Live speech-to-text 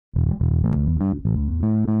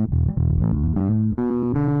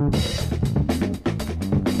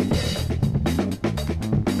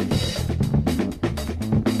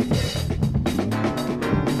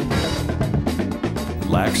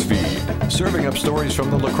Serving up stories from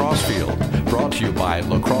the lacrosse field. Brought to you by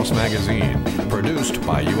Lacrosse Magazine. Produced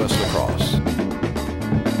by U.S. Lacrosse.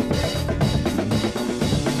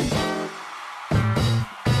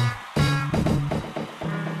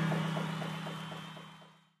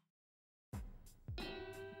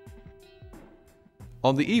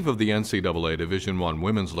 On the eve of the NCAA Division I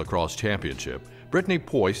Women's Lacrosse Championship, Brittany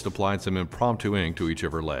Poist applied some impromptu ink to each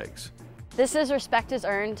of her legs. This is respect is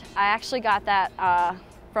earned. I actually got that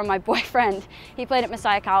from my boyfriend. He played at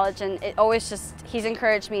Messiah College, and it always he's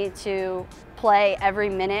encouraged me to play every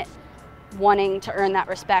minute wanting to earn that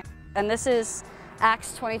respect. And this is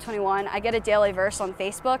Acts 20:21. I get a daily verse on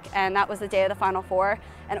Facebook, and that was the day of the Final Four,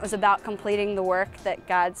 and it was about completing the work that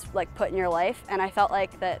God's put in your life, and I felt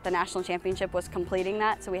like the national championship was completing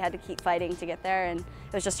that, so we had to keep fighting to get there, and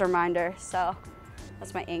it was just a reminder, so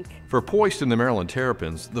that's my ink. For Poist and the Maryland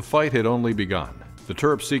Terrapins, the fight had only begun. The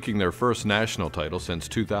Terps, seeking their first national title since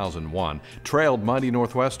 2001, trailed mighty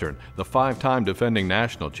Northwestern, the five-time defending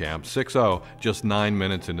national champ, 6-0, just 9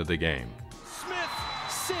 minutes into the game. Smith,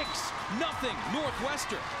 6-0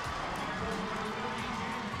 Northwestern.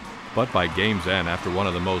 But by game's end, after one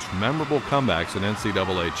of the most memorable comebacks in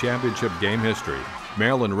NCAA championship game history,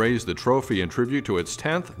 Maryland raised the trophy in tribute to its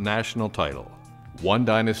 10th national title. One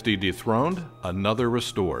dynasty dethroned, another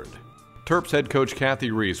restored. Terps head coach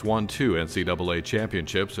Kathy Reese won 2 NCAA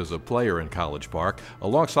championships as a player in College Park,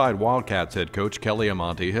 alongside Wildcats head coach Kelly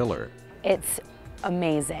Amonte Hiller. It's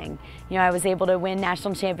amazing. You know, I was able to win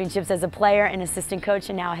national championships as a player, an assistant coach,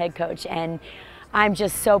 and now a head coach, and I'm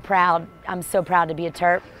just so proud. I'm so proud to be a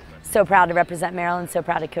Terp, so proud to represent Maryland, so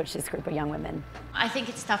proud to coach this group of young women. I think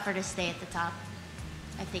it's tougher to stay at the top.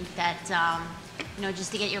 I think that, you know,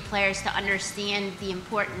 just to get your players to understand the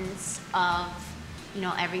importance of, you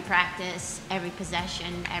know, every practice, every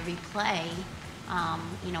possession, every play,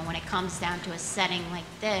 you know, when it comes down to a setting like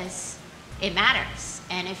this, it matters.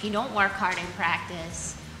 And if you don't work hard in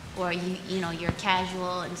practice, or you know, you're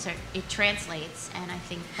casual, and it translates. And I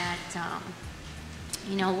think that,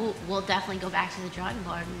 you know, we'll definitely go back to the drawing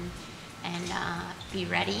board and be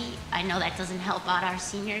ready. I know that doesn't help out our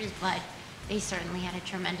seniors, but they certainly had a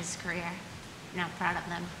tremendous career, and I'm proud of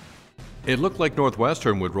them. It looked like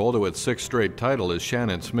Northwestern would roll to its 6th straight title as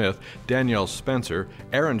Shannon Smith, Danielle Spencer,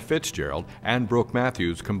 Erin Fitzgerald, and Brooke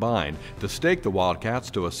Matthews combined to stake the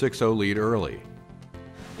Wildcats to a 6-0 lead early.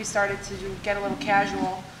 We started to get a little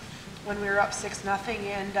casual when we were up 6-0,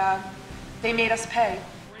 and they made us pay.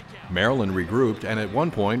 Maryland regrouped and at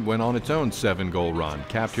one point went on its own 7-goal run,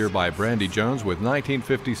 capped here by Brandy Jones with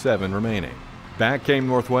 19:57 remaining. Back came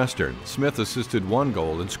Northwestern. Smith assisted 1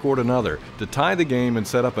 goal and scored another to tie the game and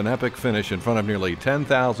set up an epic finish in front of nearly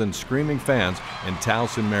 10,000 screaming fans in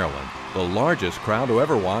Towson, Maryland, the largest crowd to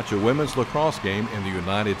ever watch a women's lacrosse game in the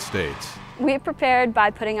United States. We prepared by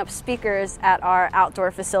putting up speakers at our outdoor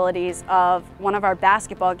facilities of one of our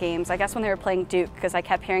basketball games, I guess when they were playing Duke, because I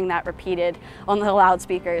kept hearing that repeated on the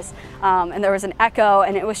loudspeakers. And there was an echo,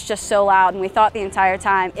 and it was just so loud, and we thought the entire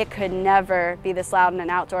time it could never be this loud in an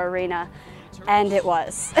outdoor arena. And it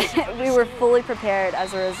was. We were fully prepared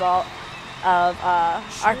as a result of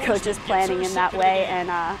our coaches planning in that way,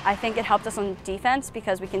 and I think it helped us on defense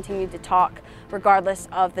because we continued to talk regardless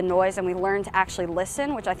of the noise, and we learned to actually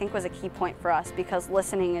listen, which I think was a key point for us because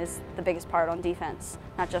listening is the biggest part on defense,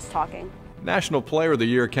 not just talking. National Player of the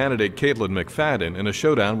Year candidate Caitlin McFadden, in a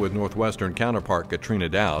showdown with Northwestern counterpart Katrina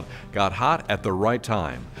Dowd, got hot at the right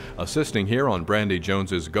time, assisting here on Brandy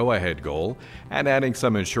Jones's go-ahead goal and adding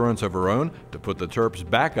some insurance of her own to put the Terps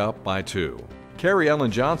back up by 2. Carrie Ellen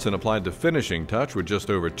Johnson applied the finishing touch with just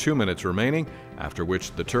over 2 minutes remaining, after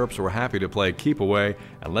which the Terps were happy to play keep away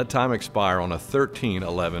and let time expire on a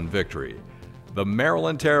 13-11 victory. The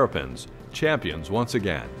Maryland Terrapins, champions once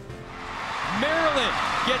again. Maryland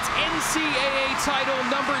gets NCAA title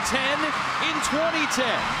number 10 in 2010.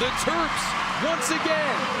 The Terps, once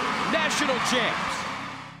again, national champs.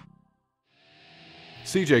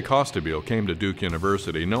 C.J. Costabile came to Duke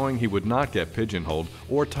University knowing he would not get pigeonholed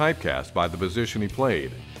or typecast by the position he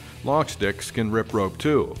played. Long sticks can rip rope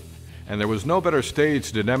too. And there was no better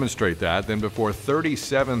stage to demonstrate that than before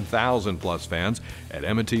 37,000-plus fans at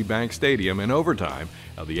M&T Bank Stadium in overtime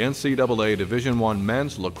of the NCAA Division I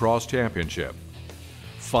Men's Lacrosse Championship.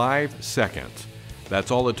 5 seconds.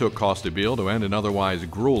 That's all it took Costabile to end an otherwise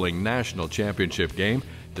grueling national championship game,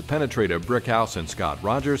 to penetrate a brick house in Scott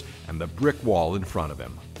Rogers and the brick wall in front of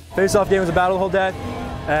him. Face-off game was a battle the whole day,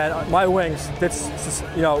 and my wings,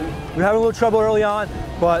 you know, we were having a little trouble early on,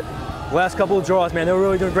 but the last couple of draws, man, they were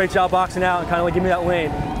really doing a great job boxing out and kind of like giving me that lane.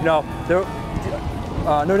 You know,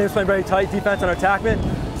 Notre Dame's playing very tight defense on our attackment,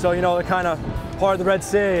 so, you know, they're kind of part of the Red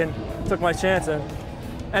Sea, and took my chance and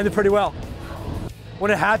ended pretty well. when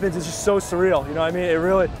it happens, it's just so surreal. You know what I mean? It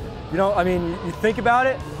really, you know, I mean, you think about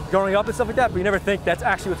it growing up and stuff like that, but you never think that's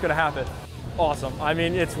actually what's going to happen. Awesome. I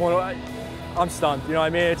mean, it's I'm stunned. You know what I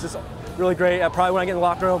mean? It's just really great. Probably when I get in the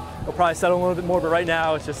locker room, I'll probably settle a little bit more, but right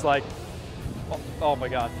now it's just like, oh my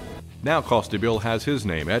God. Now Costabile has his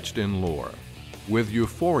name etched in lore. With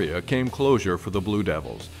euphoria came closure for the Blue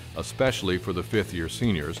Devils, especially for the fifth-year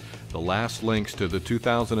seniors, the last links to the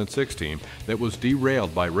 2006 team that was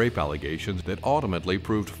derailed by rape allegations that ultimately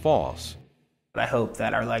proved false. I hope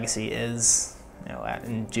that our legacy is, you know,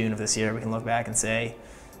 in June of this year, we can look back and say,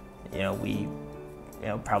 you know, we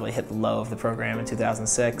probably hit the low of the program in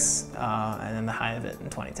 2006 and then the high of it in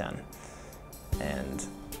 2010. And,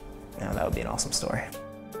 you know, that would be an awesome story.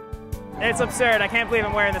 It's absurd. I can't believe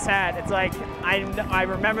I'm wearing this hat. It's like, I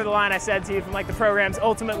remember the line I said to you from like the program's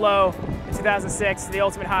ultimate low in 2006 to the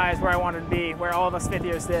ultimate high is where I wanted to be, where all of us fifth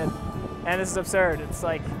years did. And this is absurd. It's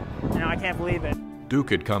like, you know, I can't believe it.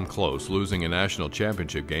 Duke had come close, losing in national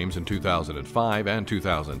championship games in 2005 and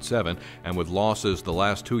 2007, and with losses the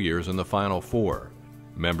last 2 years in the Final Four.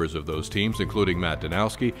 Members of those teams, including Matt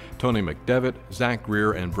Danowski, Tony McDevitt, Zach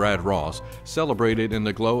Greer, and Brad Ross, celebrated in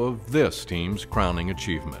the glow of this team's crowning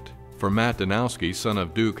achievement. For Matt Danowski, son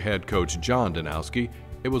of Duke head coach John Danowski,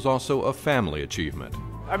 it was also a family achievement.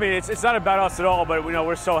 I mean, it's not about us at all, but you know,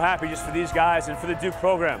 we're so happy just for these guys and for the Duke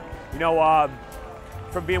program. You know,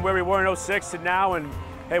 from being where we were in 06 to now, and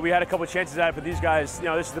hey, we had a couple chances at it, but these guys, you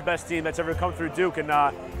know, this is the best team that's ever come through Duke, and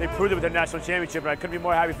they proved it with their national championship, and I couldn't be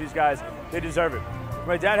more happy for these guys. They deserve it.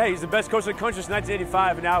 My dad, hey, he's the best coach in the country since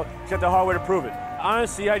 1985, and now he's got the hard way to prove it.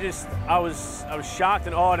 Honestly, I was shocked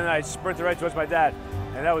and awed, and I sprinted right towards my dad,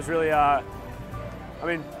 and that was really, I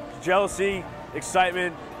mean, jealousy,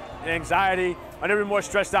 excitement, anxiety. I've never been more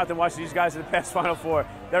stressed out than watching these guys in the past Final Four.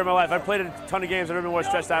 They're in my life. I've played a ton of games. I've never been more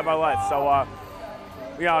stressed out in my life. So,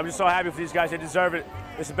 you know, I'm just so happy for these guys. They deserve it.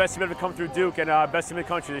 It's the best team ever come through Duke, and best team in the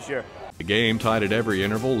country this year. The game, tied at every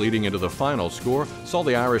interval leading into the final score, saw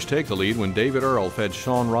the Irish take the lead when David Earl fed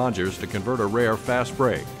Sean Rogers to convert a rare fast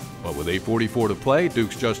break. But with 8:44 to play,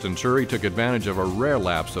 Duke's Justin Shuri took advantage of a rare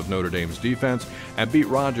lapse of Notre Dame's defense and beat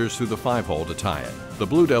Rogers through the 5-hole to tie it. The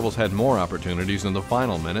Blue Devils had more opportunities in the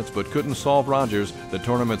final minutes but couldn't solve Rogers, the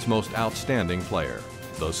tournament's most outstanding player.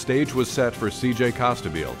 The stage was set for C.J.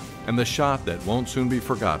 Costabile and the shot that won't soon be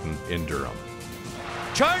forgotten in Durham.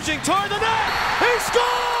 Charging toward the net, he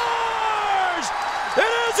scores!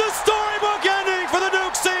 It is a storybook ending for the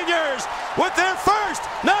Duke seniors with their first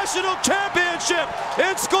national championship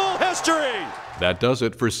in school history. That does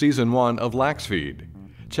it for Season 1 of LaxFeed.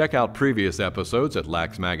 Check out previous episodes at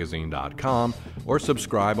laxmagazine.com or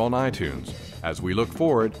subscribe on iTunes as we look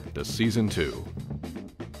forward to Season 2.